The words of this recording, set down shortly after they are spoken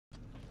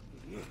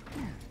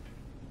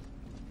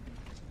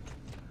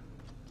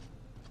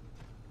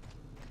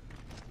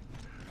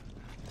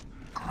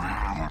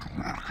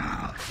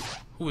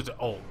Who is it?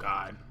 Oh,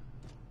 God.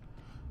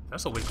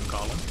 That's what we can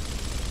call him.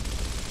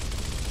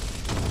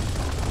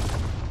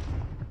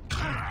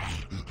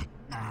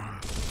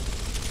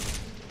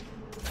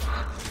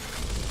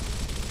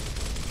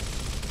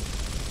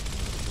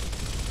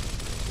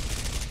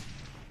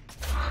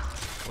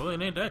 Well,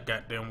 it ain't that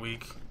goddamn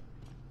weak.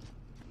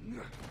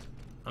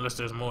 Unless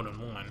there's more than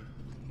one.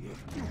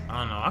 I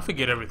don't know. I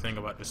forget everything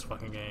about this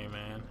fucking game,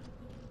 man.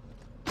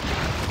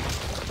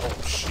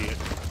 Oh, shit.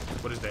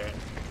 What is that?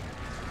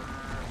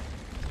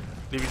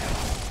 Leaving.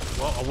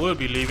 Well, I would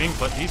be leaving,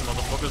 but these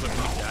motherfuckers are in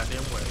the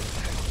goddamn way.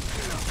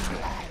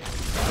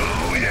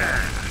 Oh, yeah!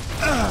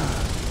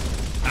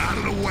 Out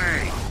of the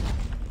way!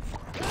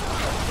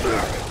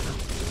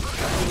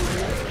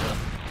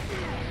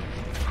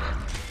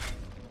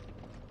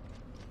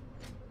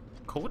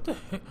 What the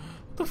heck?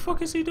 What the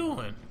fuck is he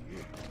doing?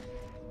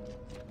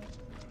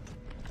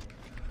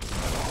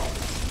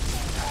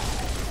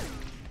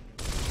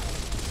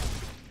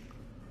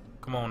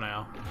 Come on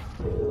now.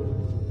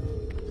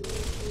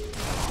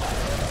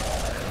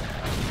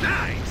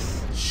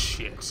 Nice!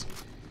 Shit.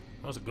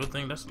 That was a good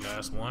thing that's the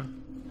last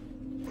one.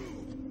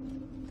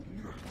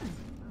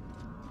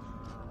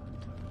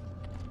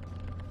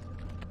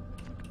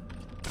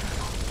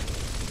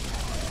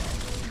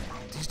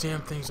 These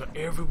damn things are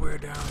everywhere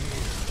down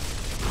here.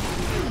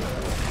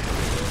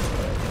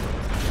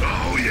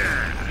 Oh,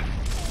 yeah!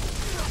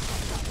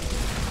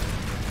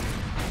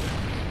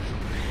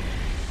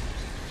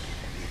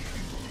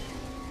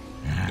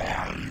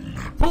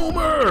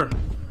 Boomer!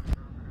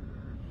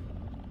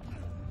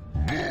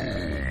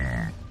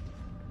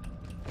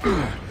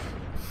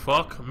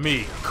 Fuck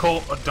me.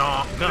 Colt a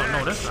Dom.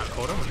 No, that's not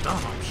Colt. That was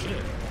Dom.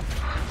 Shit.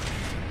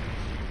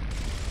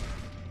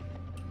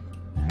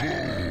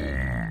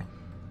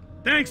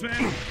 Thanks,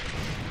 man!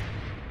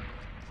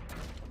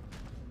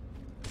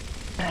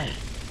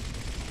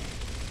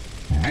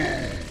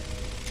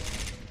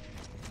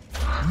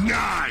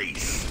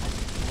 Nice!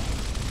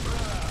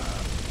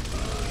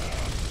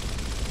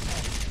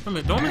 I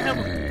mean, don't they have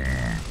a...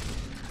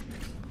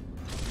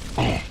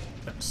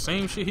 Got the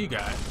same shit he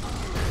got.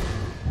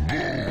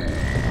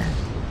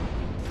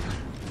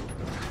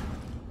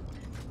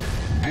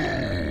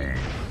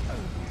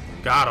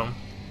 Got him.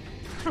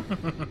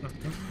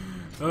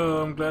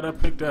 Oh, I'm glad I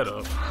picked that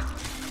up.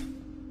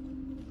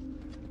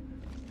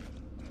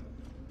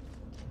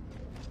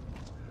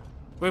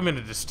 Wait a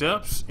minute, the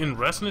steps in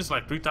wrestling is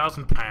like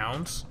 3,000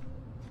 pounds?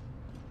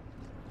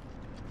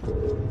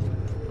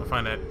 I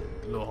find that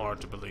a little hard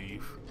to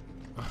believe.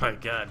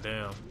 Like,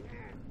 goddamn.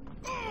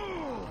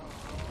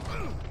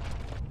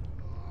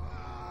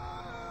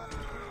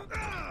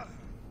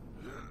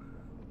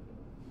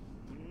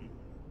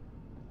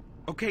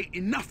 Okay,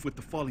 enough with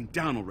the falling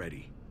down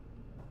already.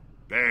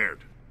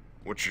 Baird,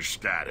 what's your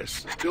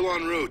status? Still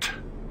en route.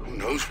 Who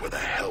knows where the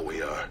hell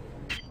we are?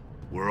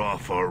 We're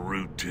off our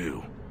route,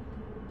 too.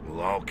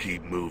 We'll all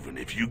keep moving.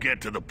 If you get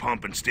to the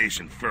pumping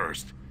station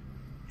first,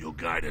 you'll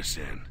guide us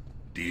in.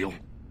 Deal?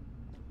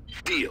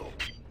 Deal.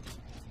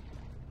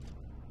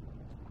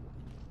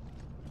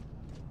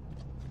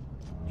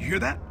 You hear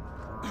that?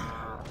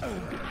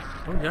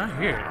 Oh yeah,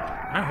 I hear it.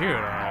 I hear it,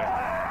 alright.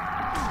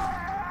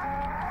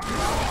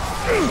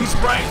 He's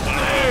right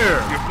there!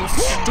 You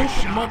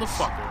stupid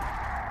motherfucker.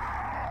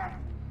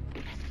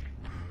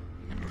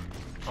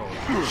 Oh,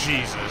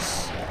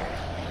 Jesus.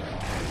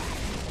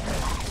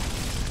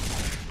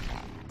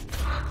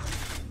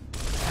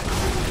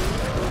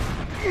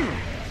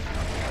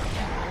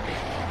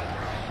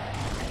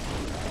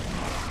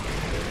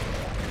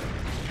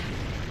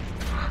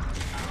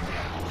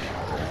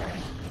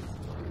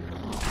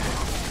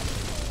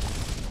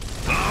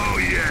 Oh,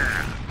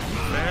 yeah!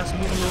 Fast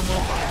moving little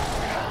motherfucker.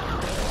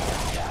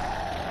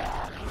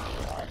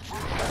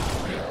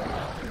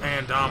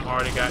 And Dom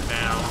already got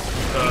down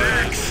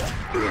because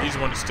he's the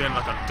one to stand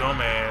like a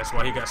dumbass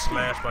while he got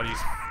slashed by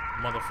these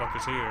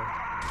motherfuckers here.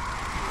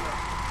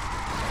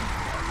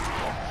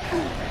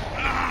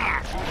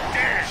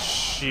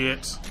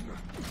 Shit.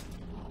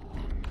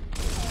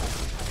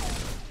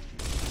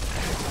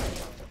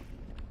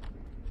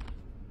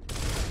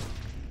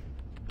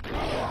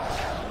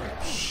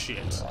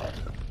 Shit.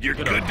 You're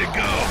good to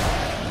go.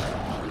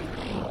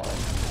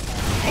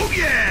 Oh,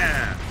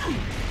 yeah!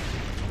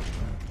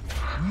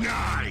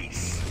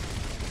 Nice!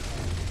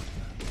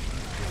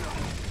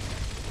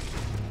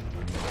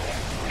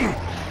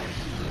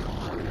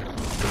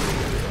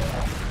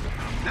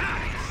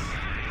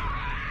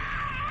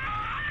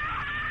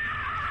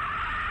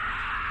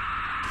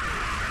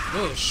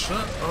 Oh,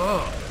 shut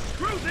up.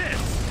 Screw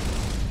this!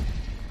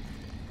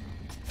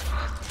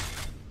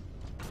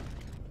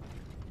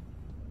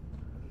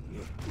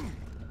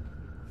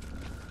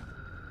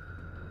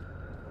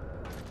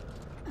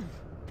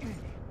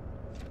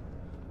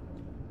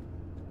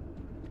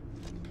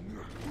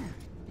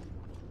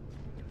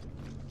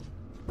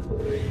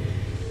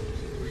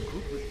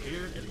 Regroup,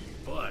 repair, and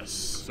bus.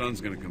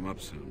 Sun's gonna come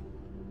up soon.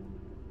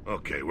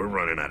 Okay, we're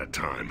running out of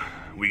time.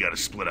 We gotta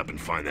split up and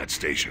find that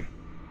station.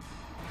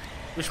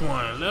 Which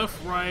one? Left,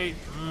 right?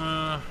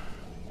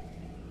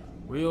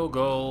 We'll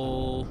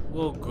go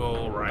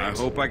right. I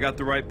hope I got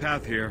the right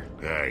path here.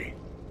 Hey,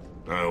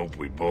 I hope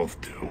we both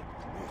do.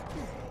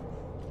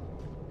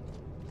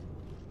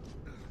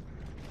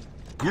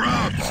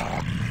 Grubs!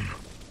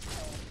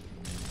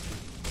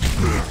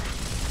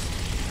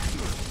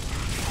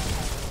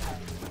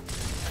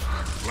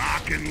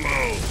 Lock and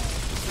load.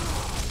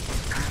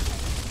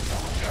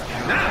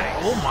 Nice!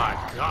 Oh my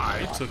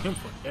god, it took him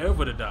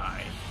forever to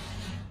die.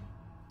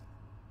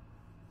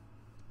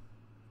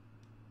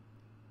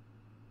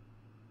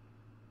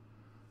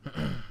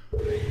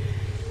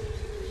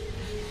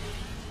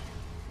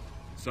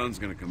 Sun's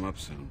gonna come up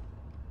soon.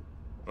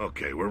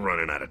 Okay, we're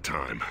running out of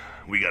time.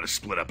 We gotta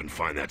split up and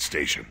find that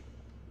station.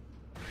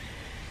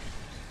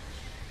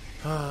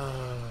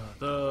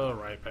 The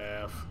right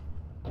path.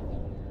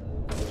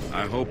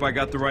 I hope I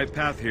got the right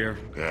path here.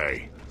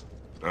 Hey,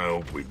 I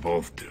hope we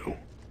both do.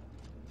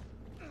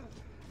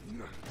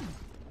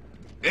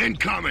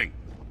 Incoming!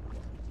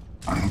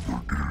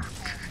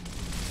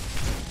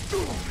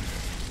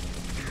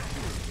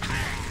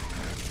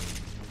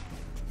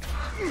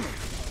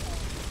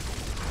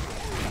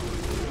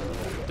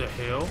 What the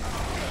hell?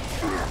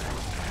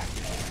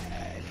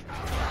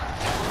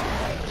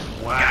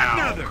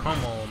 Wow,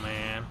 come on,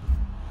 man.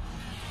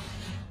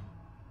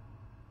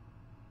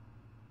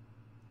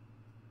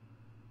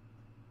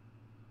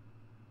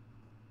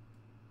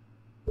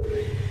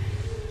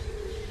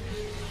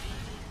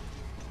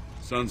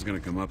 Sun's gonna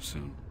come up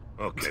soon.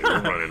 Okay,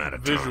 we're running out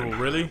of time. Visual,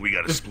 really? We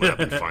gotta split up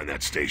and find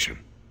that station.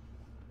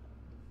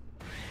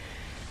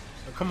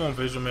 Come on,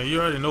 Visual, man.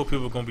 You already know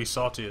people are gonna be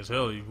salty as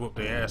hell. You whoop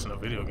their ass in a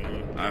video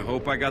game. I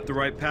hope I got the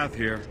right path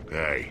here.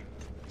 Hey,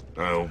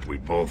 I hope we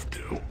both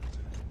do.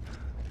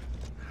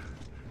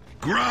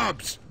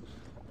 Grubs!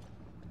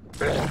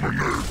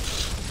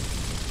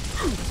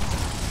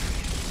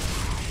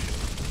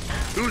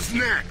 Who's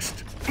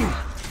next?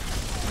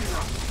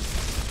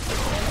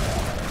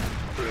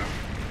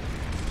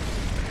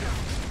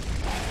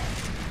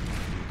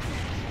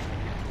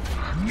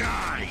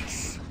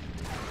 Nice!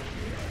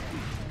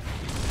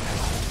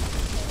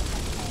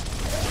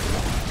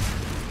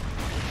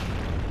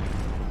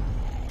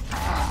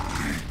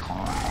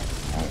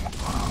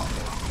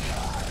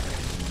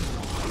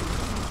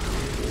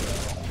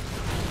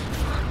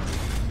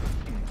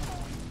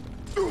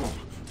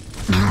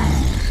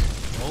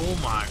 Oh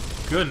my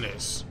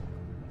goodness.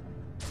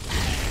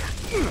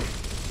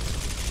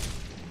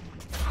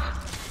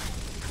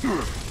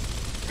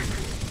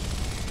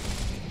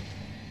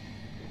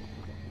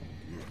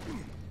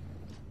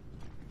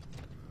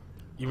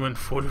 You went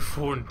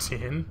 44 and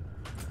 10?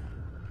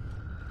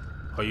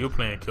 Oh, you're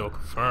playing Kill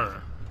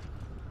Confirm.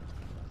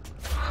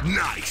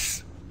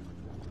 Nice!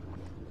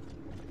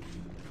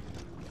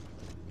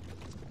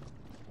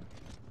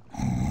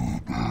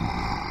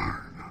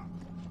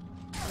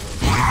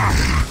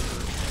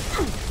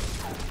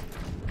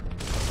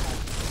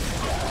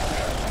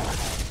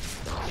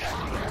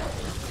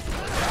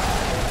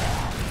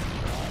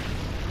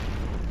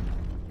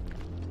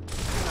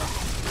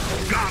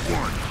 Got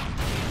one!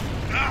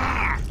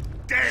 Ah!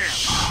 Damn!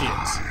 Shit.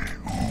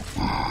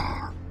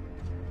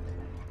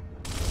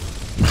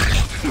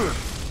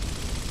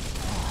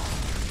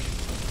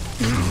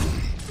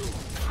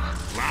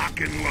 Lock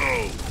and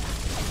load!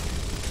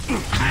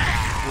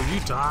 Will you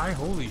die?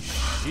 Holy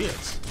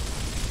shit.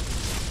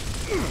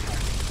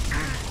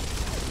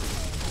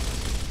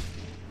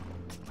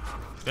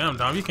 Damn,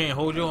 Dom, you can't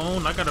hold your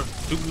own. I gotta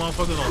duke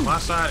motherfuckers on my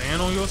side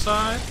and on your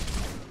side?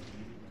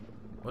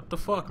 What the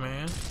fuck,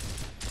 man?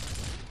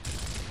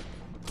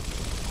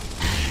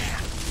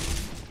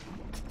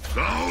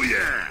 Oh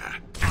yeah!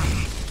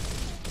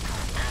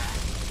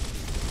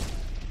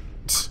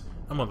 That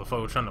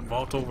motherfucker trying to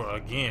vault over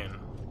again.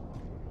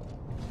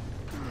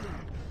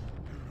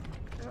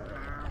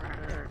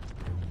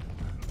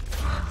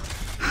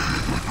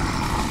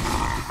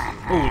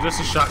 Ooh, that's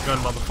a shotgun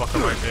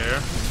motherfucker right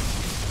there.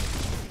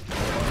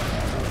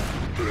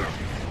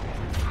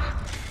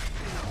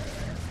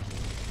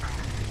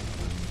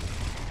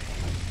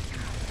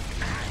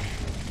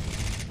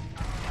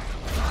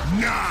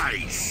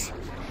 Nice!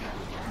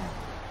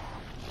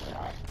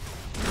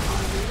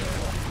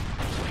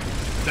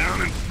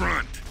 Down in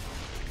front.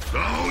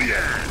 Oh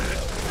yeah!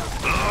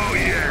 Oh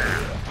yeah!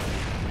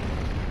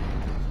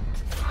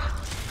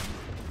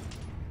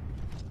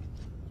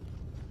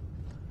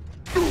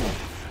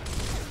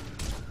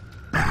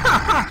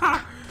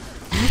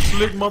 You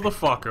slick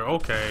motherfucker.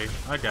 Okay,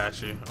 I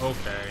got you.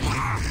 Okay.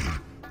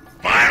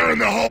 Fire in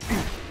the hole!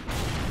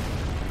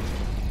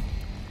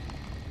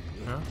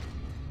 Huh?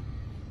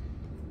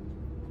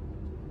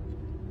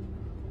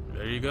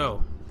 There you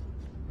go.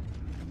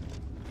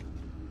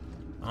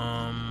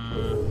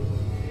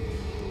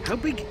 How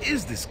big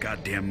is this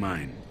goddamn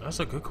mine? That's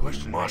a good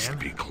question, Must man.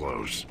 be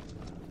close.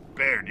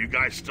 Baird, you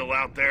guys still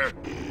out there?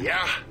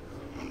 Yeah,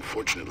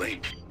 unfortunately.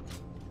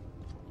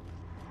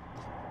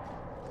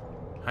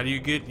 How do you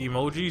get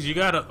emojis? You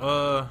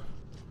gotta,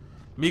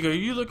 Mika, are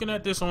you looking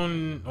at this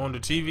on the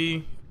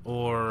TV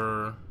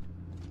or?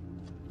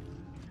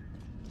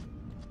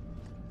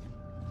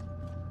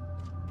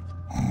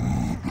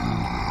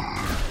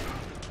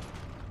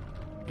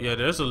 Yeah,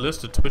 there's a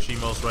list of Twitch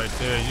emotes right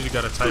there. You just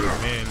gotta type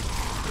them in.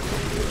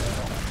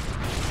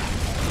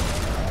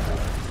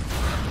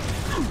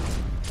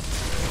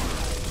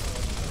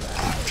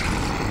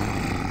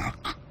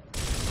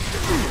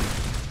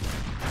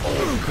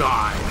 Oh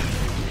God!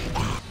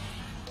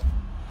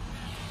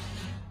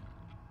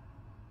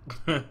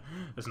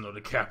 There's no,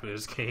 the Kappa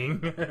is king.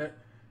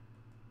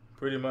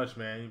 Pretty much,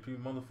 man. You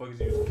motherfuckers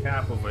use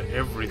Kappa for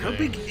everything. How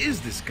big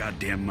is this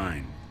goddamn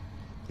mine?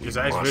 It's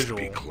ice Must visual.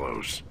 be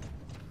close.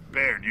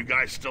 Baird, you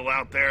guys still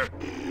out there?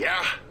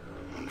 Yeah,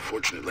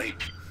 unfortunately.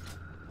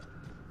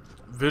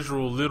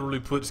 Visual literally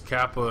puts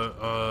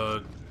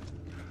Kappa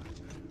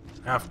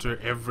after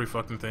every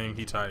fucking thing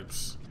he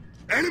types.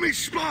 Enemy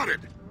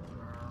spotted!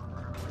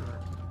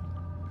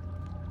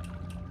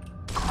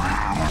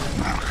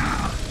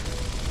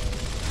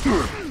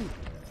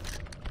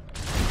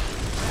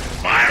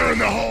 Fire in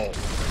the hole!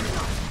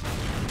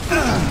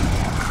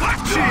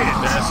 Watch it!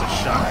 That's a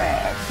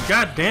shot.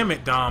 God damn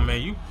it, Dom,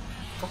 man. You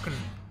fucking...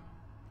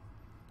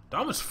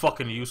 Dom is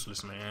fucking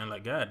useless, man.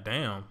 Like, god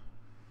damn.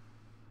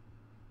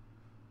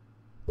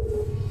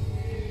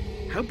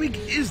 How big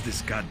is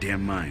this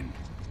goddamn mine?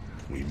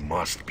 We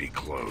must be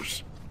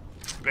close.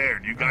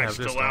 Baird, you guys have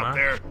this, still out don't I?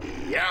 there?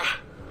 Yeah,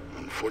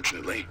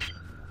 unfortunately.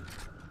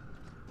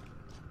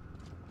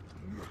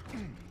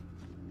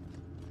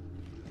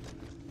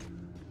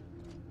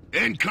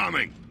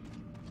 Incoming!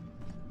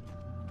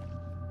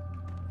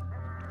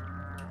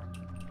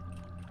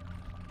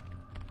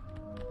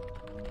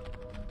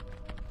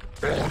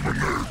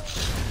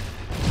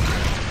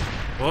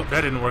 Well,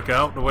 that didn't work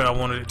out the way I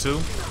wanted it to.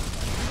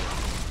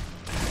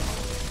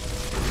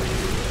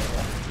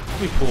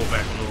 Let me pull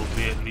back a little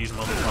bit and these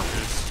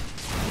motherfuckers.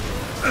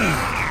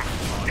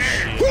 Oh,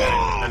 shit.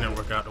 That didn't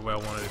work out the way I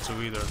wanted it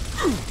to either.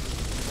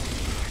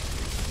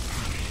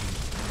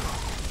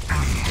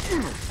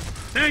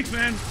 Thanks,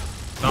 man.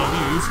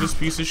 Dom, you useless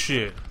piece of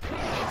shit.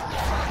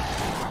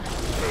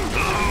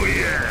 Oh,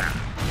 yeah!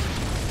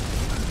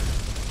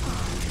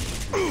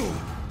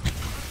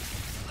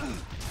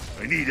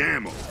 I need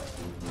ammo.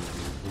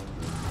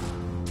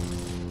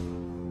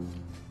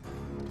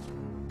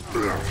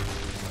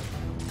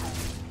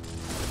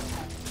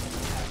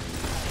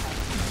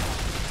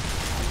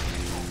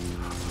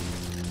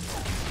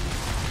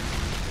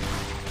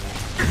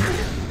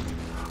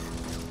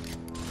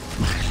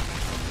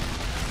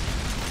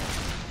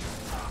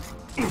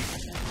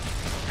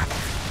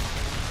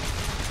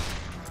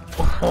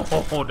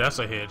 Oh, that's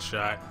a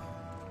headshot.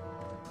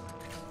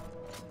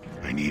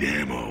 I need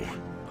ammo.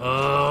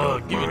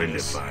 Give me Mind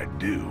this. if I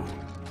do?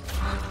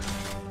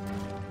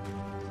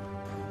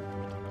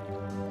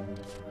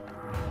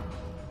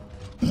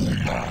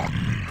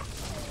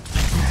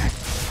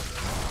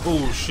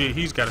 Oh shit,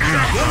 he's got a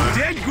shotgun.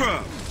 Dead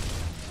grub.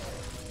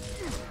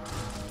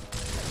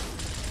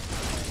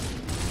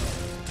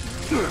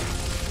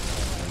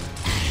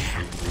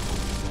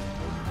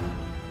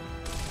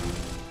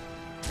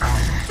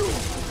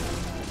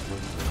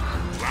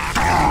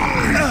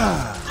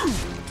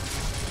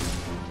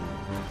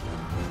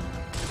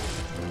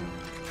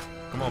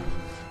 Come on.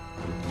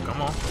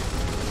 Come on.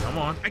 Come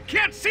on. I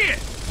can't see it.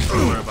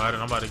 Don't worry about it.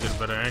 I'm about to get a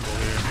better angle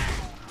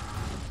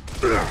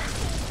here.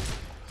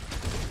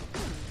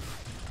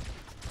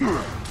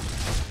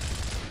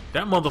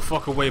 That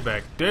motherfucker way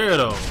back there,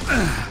 though.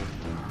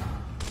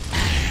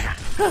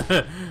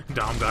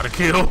 Dom got a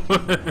kill.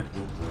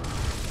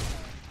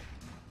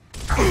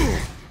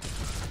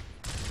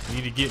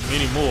 Need to get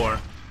many more.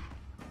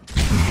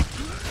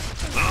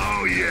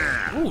 Oh,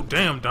 yeah! Ooh,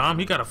 damn, Dom.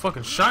 He got a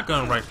fucking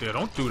shotgun right there.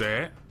 Don't do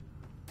that.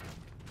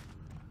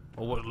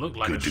 Or what looked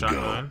like Good a to go.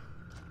 shotgun.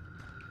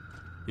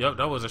 Yep,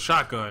 that was a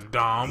shotgun,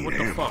 Dom. What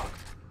the Yeah. fuck?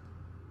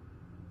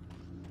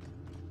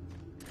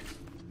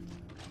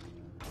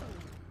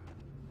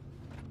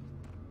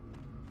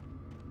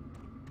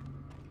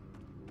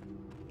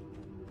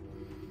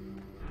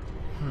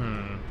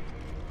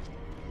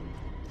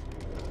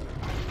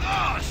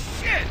 Oh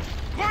shit!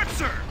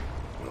 Corpser!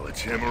 Well,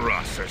 it's him or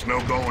us. There's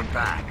no going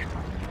back.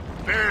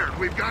 Baird,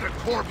 we've got a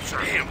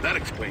corpser. Damn, that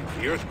explains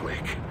the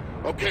earthquake.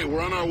 Okay,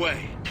 we're on our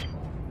way.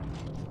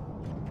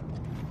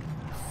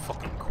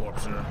 Fucking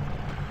corpser.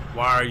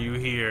 Why are you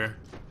here?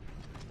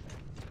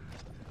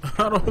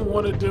 I don't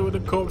want to deal with the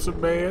corpser,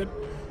 man.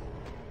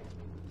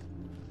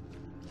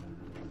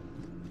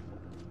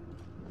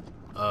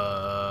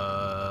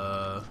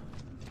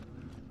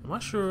 Am I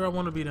sure I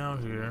want to be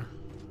down here?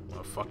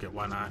 Well, fuck it,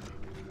 why not?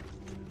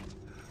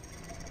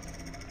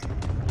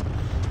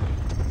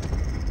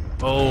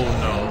 Oh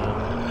no.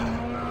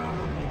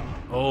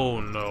 Oh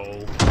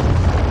no.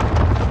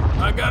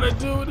 I gotta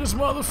deal with this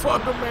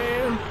motherfucker,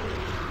 man.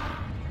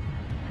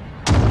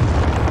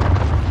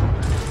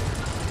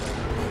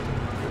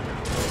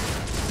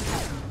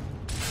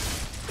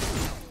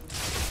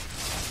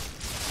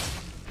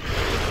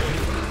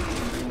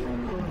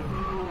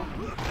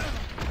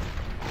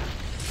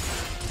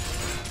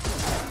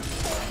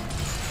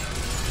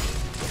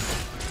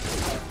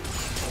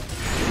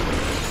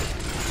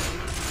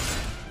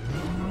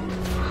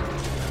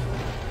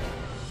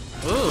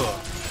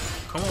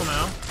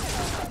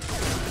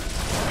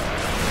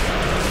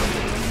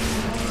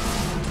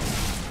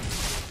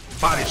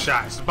 Body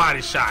shots, body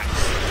shots.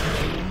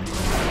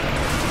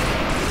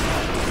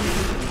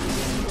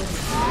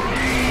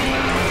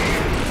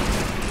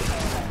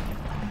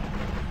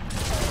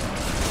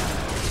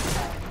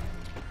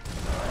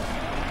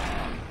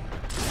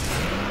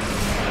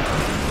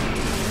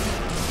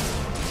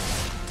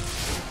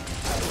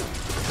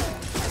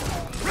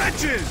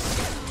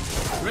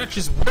 Wretches!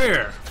 Wretches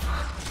where?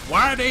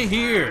 Why are they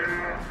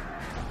here?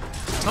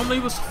 Tell me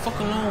leave us the fuck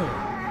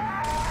alone.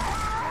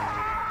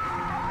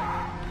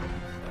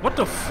 What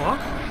the fuck?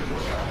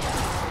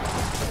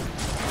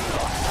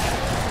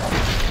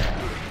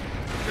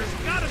 There's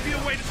gotta be a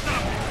way to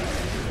stop it!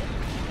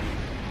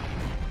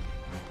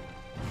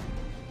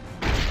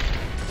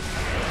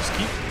 Just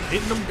keep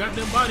hitting them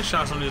goddamn body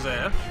shots on his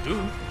ass,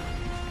 dude.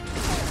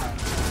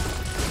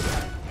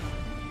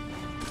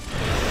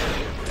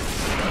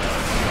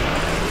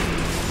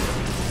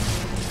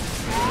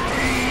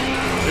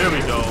 There we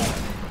go.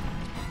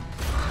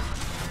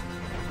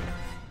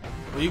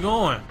 Where you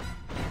going?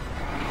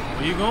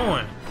 Where you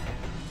going?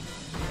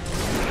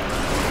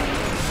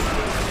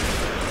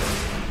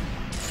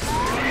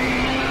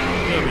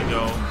 There we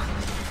go.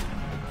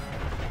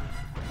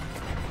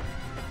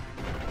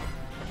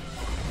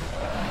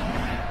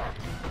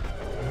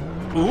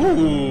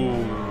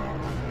 Ooh.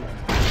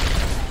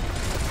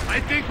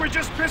 I think we're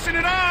just pissing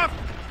it off!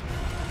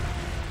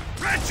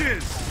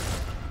 Wretches!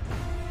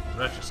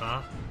 Wretches,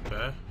 huh?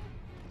 Okay.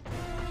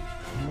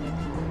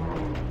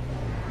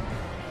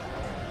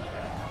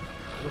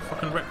 What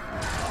fucking wretch?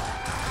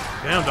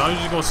 Damn, dog, you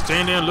just gonna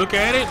stand there and look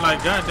at it?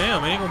 Like,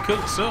 goddamn, it ain't gonna kill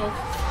itself.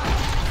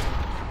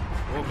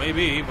 Well,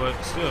 maybe, but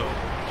still.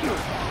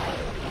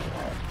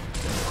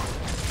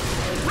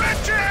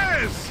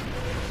 Wretches!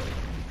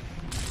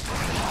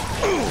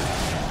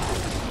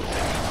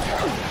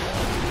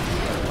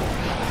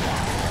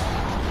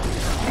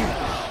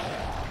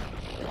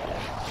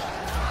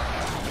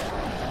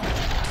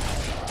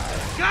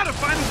 Gotta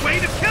find a way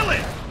to kill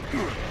it!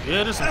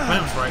 Yeah, there's some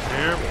pimps right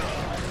there.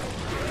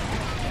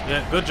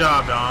 Yeah, good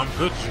job, Dom.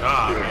 Good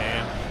job,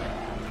 man.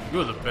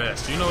 You're the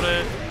best. You know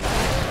that?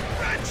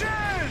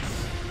 Wretches!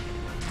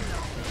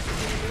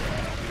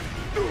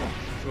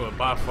 You are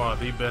by far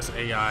the best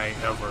AI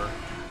ever.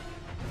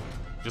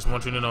 Just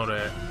want you to know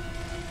that.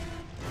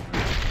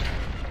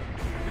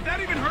 Did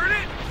that even hurt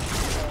it?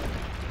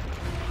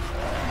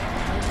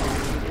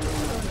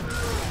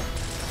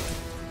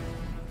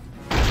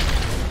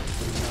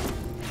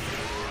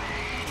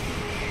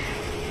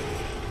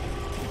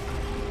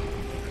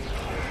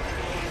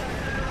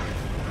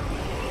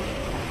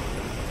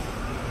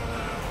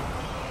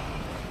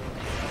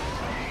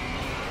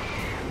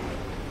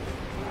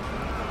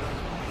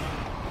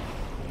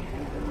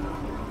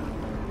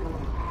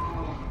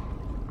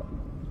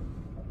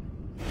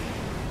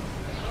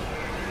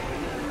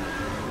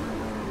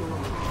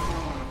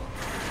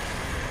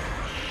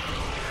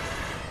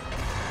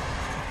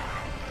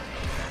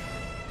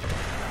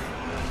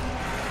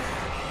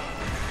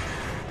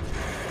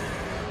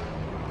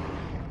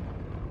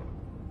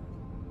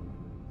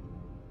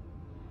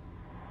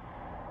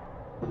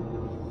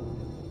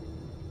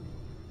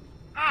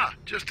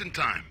 Just in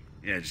time.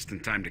 Yeah, just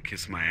in time to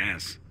kiss my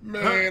ass.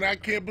 Man, I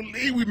can't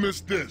believe we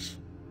missed this.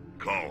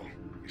 Cole,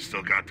 you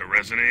still got the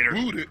resonator?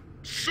 Booted,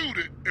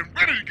 suited, and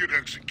ready to get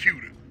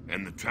executed.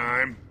 And the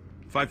time?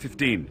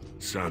 5:15.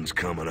 Sun's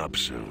coming up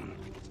soon.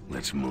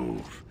 Let's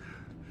move.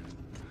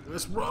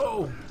 Let's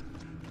roll.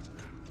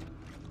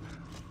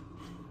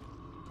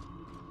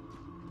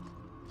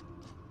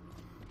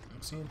 I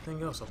don't see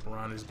anything else up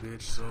around this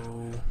bitch, so.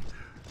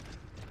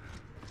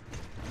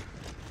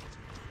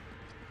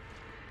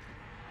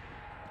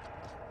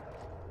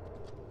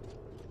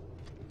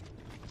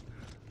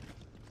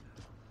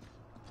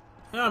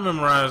 Yeah, I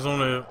memorized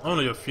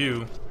only a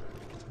few,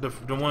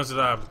 the ones that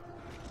I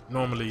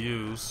normally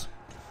use.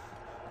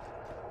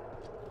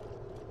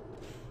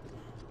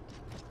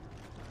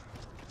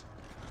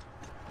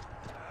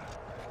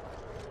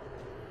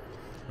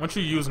 Once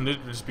you use them,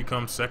 it just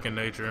becomes second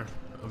nature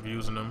of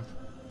using them.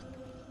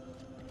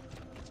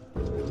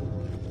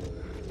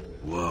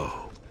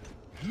 Whoa.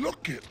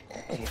 Look at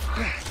all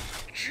that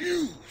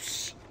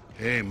juice.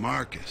 Hey,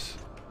 Marcus.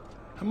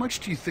 How much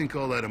do you think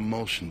all that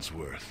emulsion's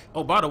worth?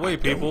 Oh, by the way,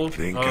 people. Don't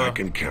think I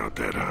can count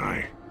that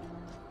high.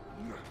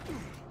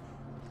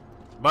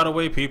 By the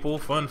way, people,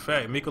 fun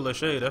fact, Mika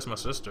Lachey, that's my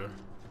sister.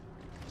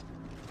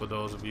 For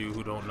those of you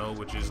who don't know,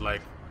 which is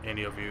like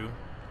any of you.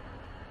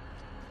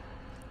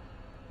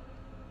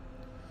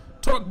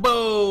 Torque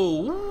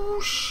bow!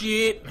 Ooh,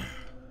 shit!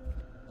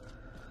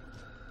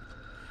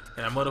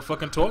 And that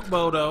motherfucking torque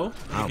bow, though.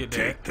 I'll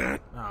take that.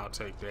 I'll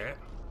take that.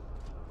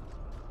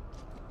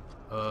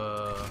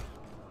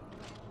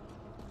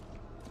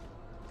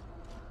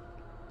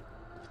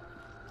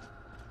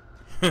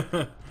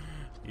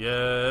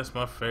 Yeah, that's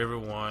my favorite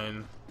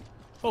one.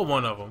 Oh,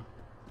 one of them.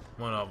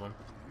 One of them.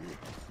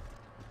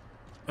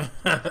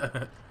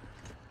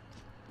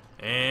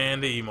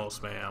 And the emo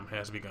spam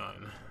has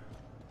begun.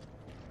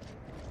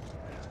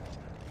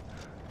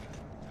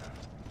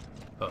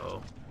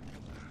 Uh-oh.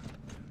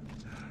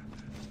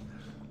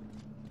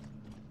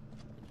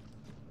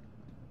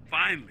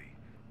 Finally.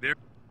 There.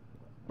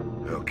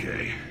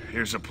 Okay,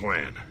 here's a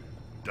plan.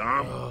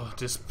 Dom, Oh,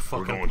 this we're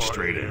fucking going part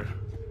straight here.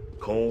 in.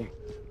 Cole,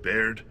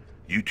 Baird,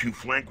 you two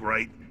flank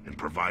right and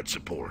provide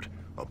support.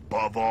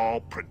 Above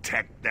all,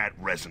 protect that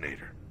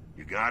resonator.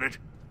 You got it?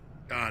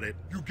 Got it.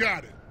 You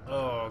got it.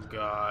 Oh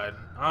god,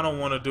 I don't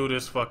want to do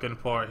this fucking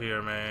part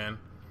here, man.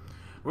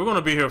 We're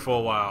gonna be here for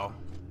a while,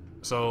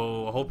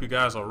 so I hope you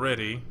guys are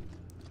ready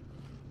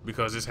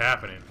because it's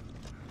happening.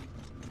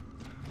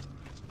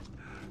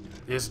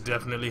 It's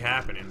definitely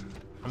happening.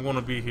 I'm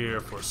gonna be here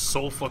for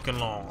so fucking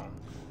long,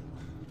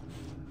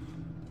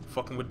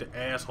 fucking with the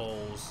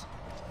assholes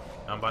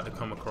I'm about to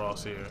come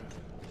across here.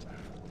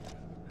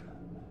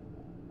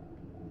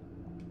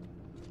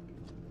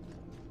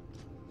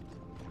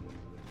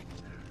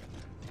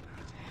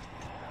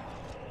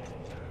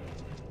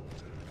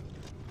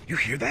 You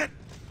hear that?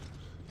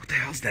 What the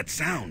hell's that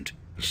sound?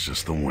 It's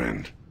just the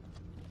wind.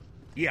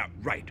 Yeah,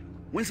 right.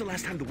 When's the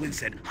last time the wind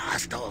said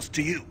hostiles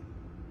to you?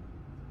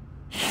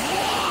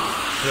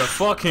 Yeah,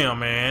 fuck him,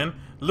 man.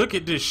 Look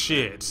at this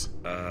shit.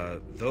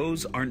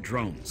 Those aren't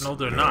drones. No,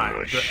 they're not. Oh,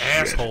 They're shit.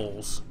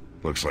 assholes.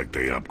 Looks like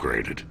they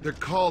upgraded. They're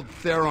called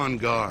Theron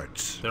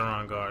guards. They're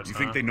on guards. You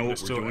think they know They're what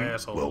we're still doing?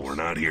 assholes. Well, we're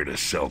not here to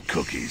sell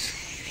cookies.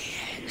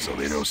 So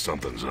they know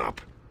something's up.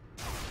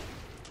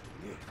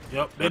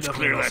 Yep, they Let's definitely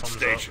clear know that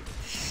something's up. station.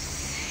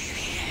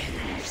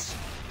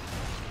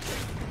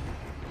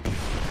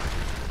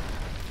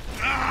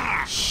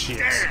 Shit.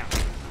 Damn!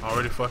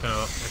 Already fucking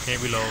up. I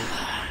can't reload.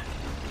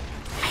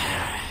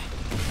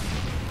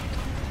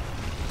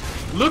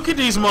 Look at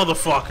these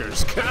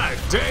motherfuckers. God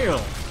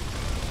damn.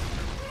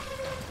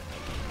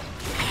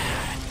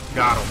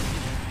 Got him.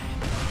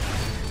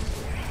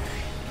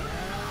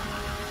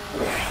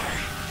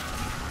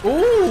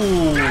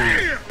 Ooh.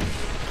 Damn!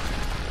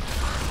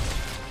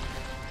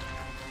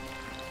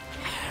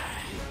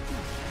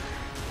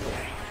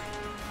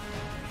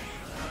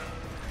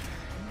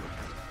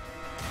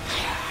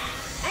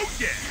 Oh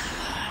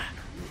yeah!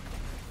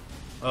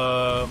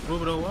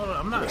 Rubido,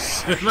 I'm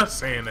not I'm not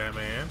saying that,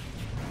 man.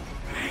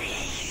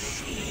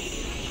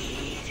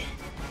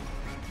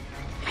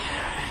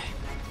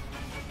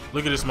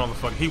 Look at this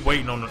motherfucker. He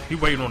waiting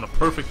on the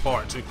perfect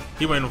part too.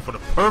 He waiting for the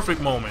perfect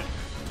moment.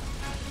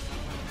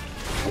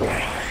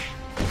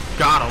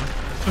 Got him.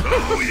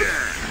 Oh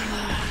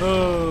yeah!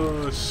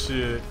 Oh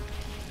shit.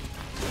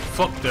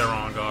 Fuck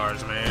Theron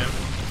guards, man.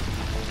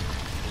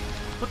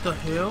 What the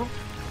hell?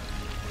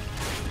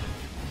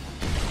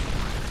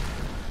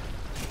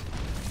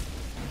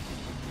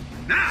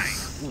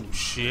 Nice! Ooh,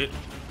 shit.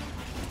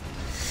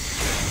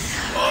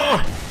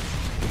 Oh!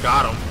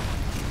 Got him.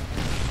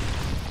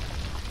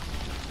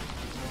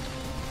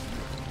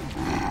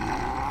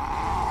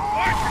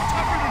 Arts are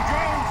tougher than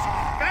drones!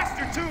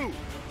 Faster too!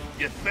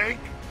 You think?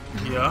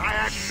 I Yeah.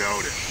 hadn't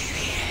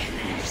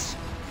noticed.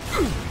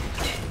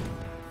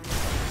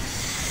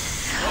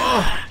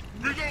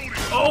 Reloading.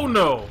 Oh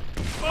no!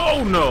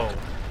 Oh no!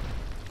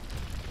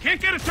 Can't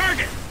get a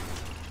target!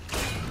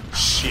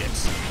 Shit.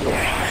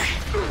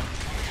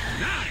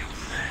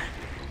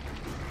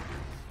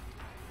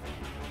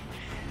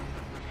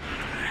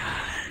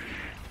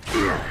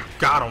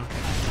 Got him.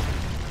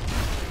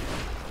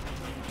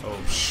 Oh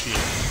shit.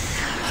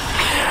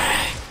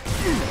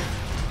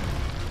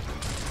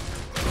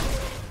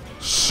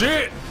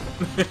 Shit!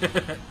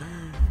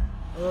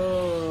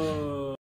 Oh.